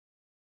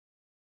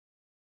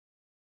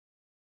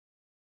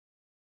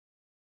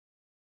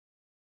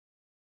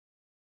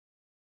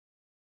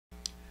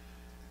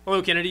Hello,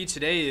 Kennedy.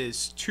 Today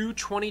is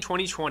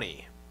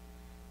 2/20/2020,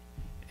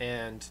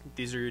 and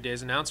these are your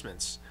day's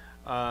announcements.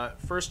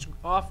 First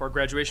off, our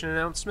graduation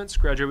announcements.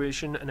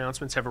 Graduation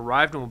announcements have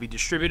arrived and will be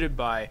distributed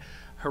by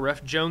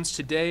Haref Jones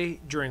today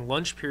during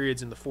lunch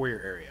periods in the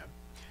foyer area.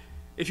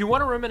 If you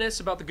want to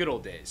reminisce about the good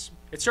old days,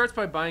 it starts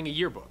by buying a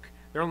yearbook.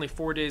 There are only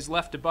 4 days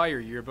left to buy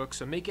your yearbook,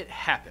 so make it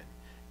happen.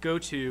 Go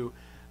to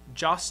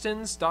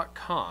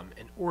jostens.com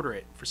and order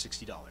it for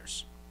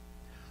 $60.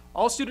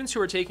 All students who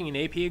are taking an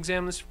AP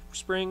exam this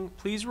spring,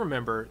 please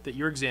remember that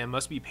your exam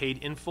must be paid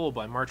in full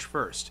by March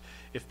 1st.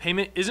 If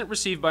payment isn't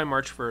received by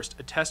March 1st,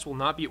 a test will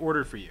not be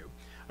ordered for you.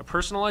 A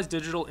personalized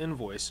digital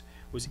invoice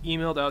was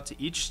emailed out to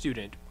each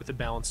student with a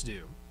balance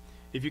due.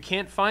 If you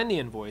can't find the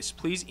invoice,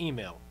 please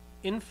email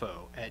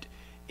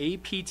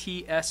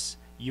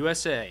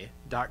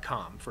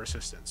info@aptsusa.com for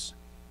assistance.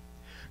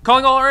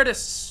 Calling all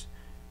artists!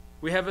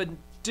 We have a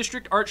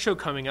district art show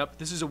coming up.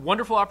 This is a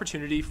wonderful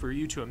opportunity for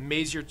you to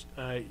amaze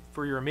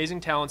for your amazing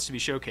talents to be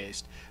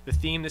showcased. The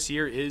theme this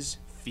year is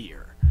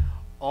fear.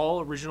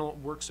 All original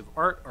works of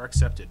art are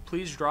accepted.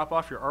 Please drop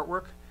off your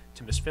artwork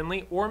to Miss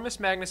Finley or Miss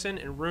Magnuson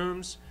in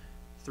rooms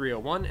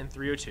 301 and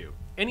 302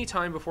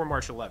 anytime before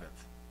March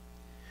 11th.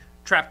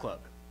 Trap Club.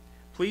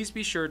 Please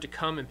be sure to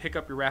come and pick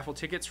up your raffle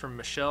tickets from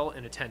Michelle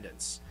in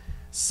attendance.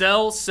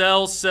 Sell,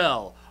 sell,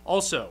 sell.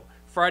 Also,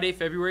 Friday,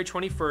 February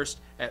 21st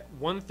at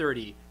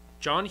 1:30,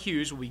 John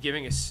Hughes will be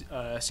giving a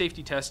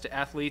safety test to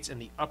athletes in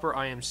the upper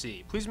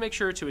IMC. Please make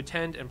sure to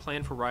attend and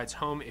plan for rides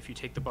home if you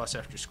take the bus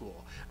after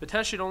school. The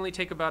test should only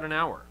take about an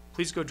hour.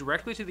 Please go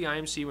directly to the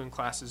IMC when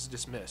classes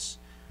dismiss.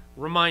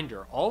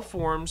 Reminder, all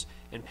forms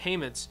and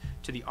payments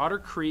to the Otter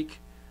Creek,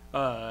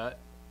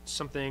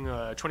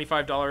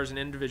 $25 an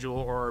individual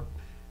or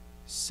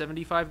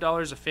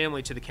 $75 a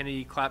family to the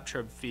Kennedy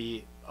Claptrap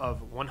fee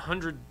of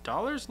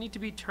 $100 need to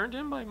be turned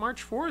in by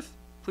March 4th.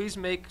 Please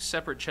make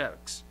separate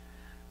checks.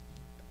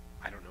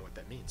 I don't know what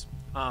that means.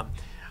 All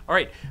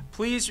right,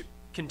 please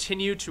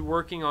continue to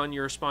working on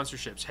your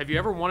sponsorships. Have you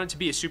ever wanted to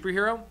be a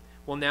superhero?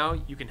 Well, now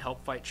you can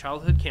help fight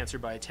childhood cancer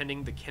by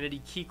attending the Kennedy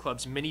Key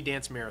Club's mini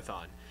dance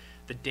marathon.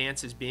 The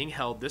dance is being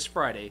held this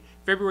Friday,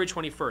 February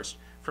 21st,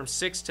 from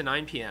 6 to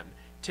 9 p.m.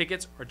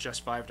 Tickets are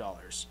just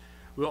 $5.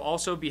 We'll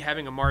also be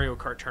having a Mario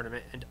Kart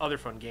tournament and other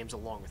fun games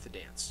along with the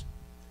dance.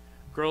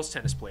 Girls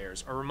tennis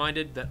players are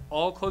reminded that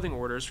all clothing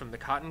orders from the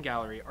Cotton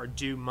Gallery are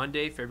due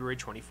Monday, February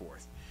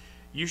 24th.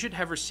 You should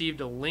have received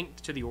a link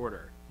to the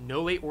order.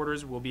 No late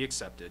orders will be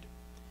accepted.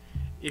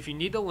 If you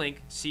need the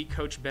link, see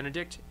Coach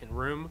Benedict in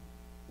room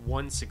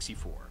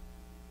 164.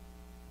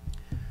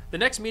 The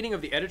next meeting of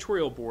the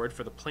editorial board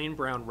for the Plain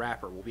Brown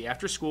Wrapper will be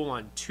after school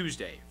on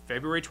Tuesday,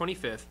 February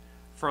 25th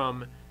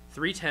from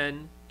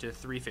 3:10 to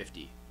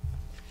 3:50.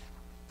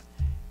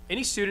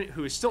 Any student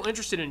who is still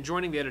interested in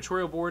joining the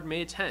editorial board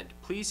may attend.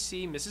 Please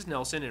see Mrs.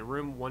 Nelson in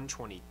room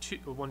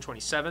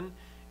 127,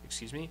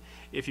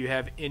 if you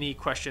have any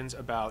questions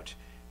about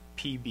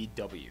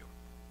PBW.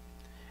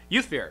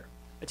 Youth Fair.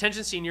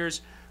 Attention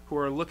seniors who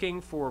are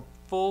looking for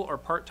full or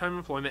part-time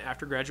employment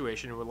after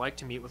graduation and would like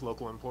to meet with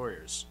local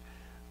employers.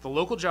 The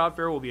local job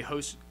fair will be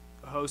host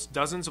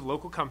dozens of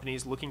local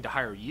companies looking to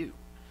hire you.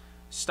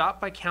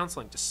 Stop by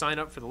counseling to sign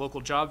up for the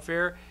local job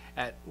fair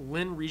at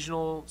Lynn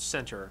Regional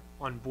Center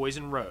on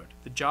Boysen Road.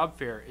 The job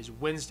fair is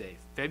Wednesday,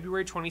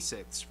 February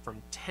 26th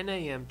from 10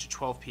 a.m. to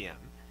 12 p.m.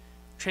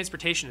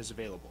 Transportation is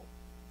available.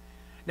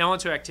 Now on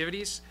to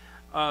activities.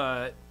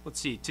 Let's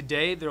see.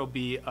 Today there will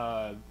be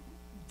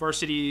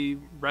varsity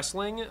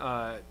wrestling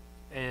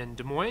in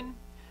Des Moines.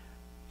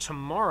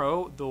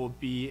 Tomorrow there will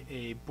be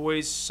a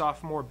boys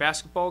sophomore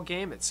basketball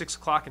game at 6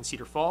 o'clock in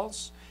Cedar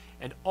Falls,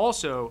 and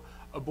also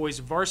a boys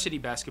varsity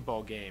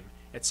basketball game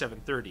at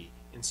 7:30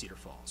 in Cedar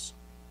Falls.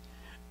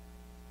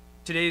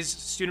 Today's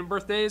student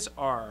birthdays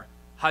are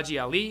Haji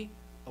Ali,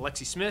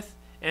 Alexi Smith,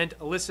 and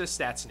Alyssa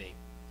Statsny.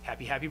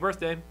 Happy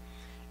birthday.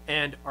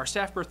 And our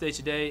staff birthday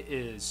today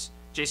is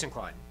Jason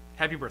Klein.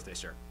 Happy birthday,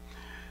 sir.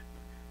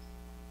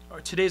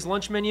 Today's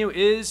lunch menu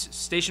is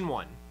Station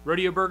 1,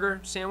 rodeo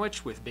burger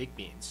sandwich with baked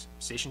beans.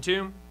 Station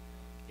 2,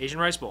 Asian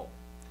rice bowl.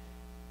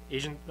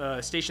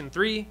 Station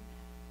 3,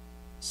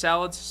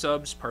 salads,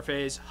 subs,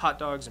 parfaits, hot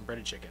dogs, and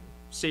breaded chicken.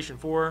 Station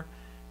 4,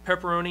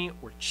 pepperoni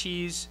or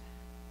cheese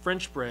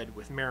French bread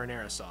with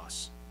marinara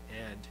sauce.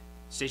 And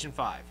Station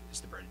 5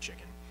 is the breaded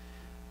chicken.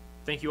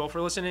 Thank you all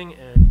for listening,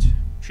 and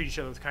treat each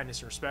other with kindness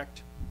and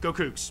respect. Go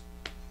Cougs!